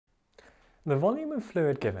The volume of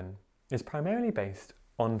fluid given is primarily based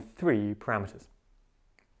on three parameters: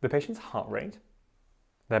 the patient's heart rate,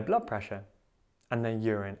 their blood pressure, and their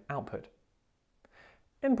urine output.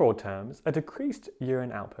 In broad terms, a decreased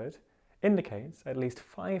urine output indicates at least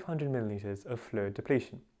 500 millilitres of fluid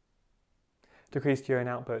depletion. Decreased urine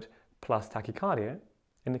output plus tachycardia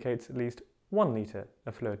indicates at least 1 litre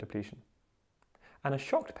of fluid depletion. And a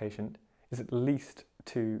shocked patient is at least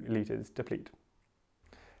 2 litres deplete.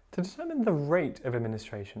 To determine the rate of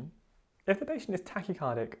administration, if the patient is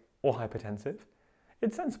tachycardic or hypertensive,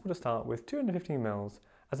 it's sensible to start with 250 ml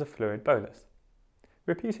as a fluid bolus,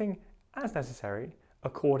 repeating as necessary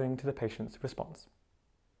according to the patient's response.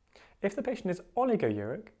 If the patient is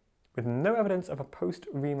oligouric, with no evidence of a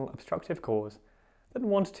post-renal obstructive cause, then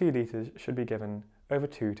 1 to 2 litres should be given over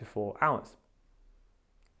 2 to 4 hours.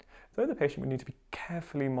 Though the patient would need to be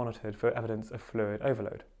carefully monitored for evidence of fluid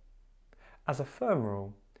overload. As a firm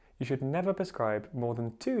rule, you should never prescribe more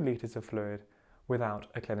than 2 litres of fluid without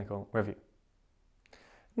a clinical review.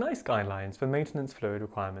 NICE guidelines for maintenance fluid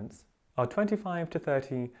requirements are 25 to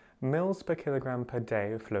 30 ml per kilogram per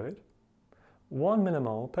day of fluid, 1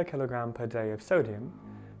 millimole per kilogram per day of sodium,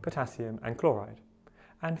 potassium and chloride,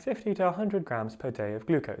 and 50 to 100 grams per day of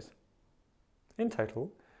glucose. In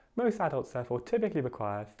total, most adults therefore typically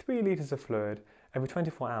require 3 litres of fluid every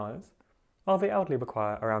 24 hours, while the elderly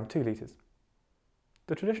require around 2 litres.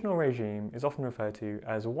 The traditional regime is often referred to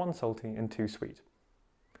as 1 salty and 2 sweet.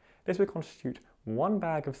 This would constitute 1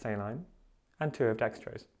 bag of saline and 2 of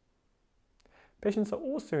dextrose. Patients are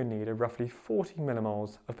also in need of roughly 40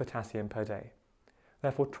 millimoles of potassium per day.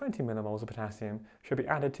 Therefore, 20 millimoles of potassium should be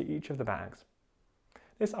added to each of the bags.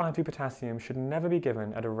 This IV potassium should never be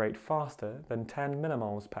given at a rate faster than 10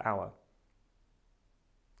 millimoles per hour.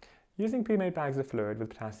 Using pre-made bags of fluid with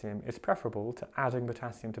potassium is preferable to adding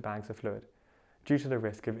potassium to bags of fluid, due to the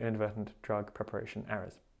risk of inadvertent drug preparation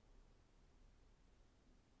errors.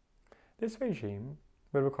 This regime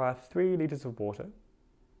will require 3 litres of water,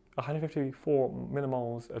 154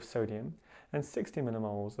 millimoles of sodium, and 60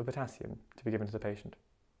 millimoles of potassium to be given to the patient.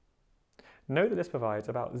 Note that this provides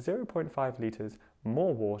about 0.5 litres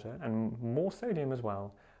more water and more sodium as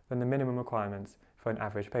well than the minimum requirements for an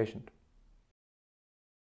average patient.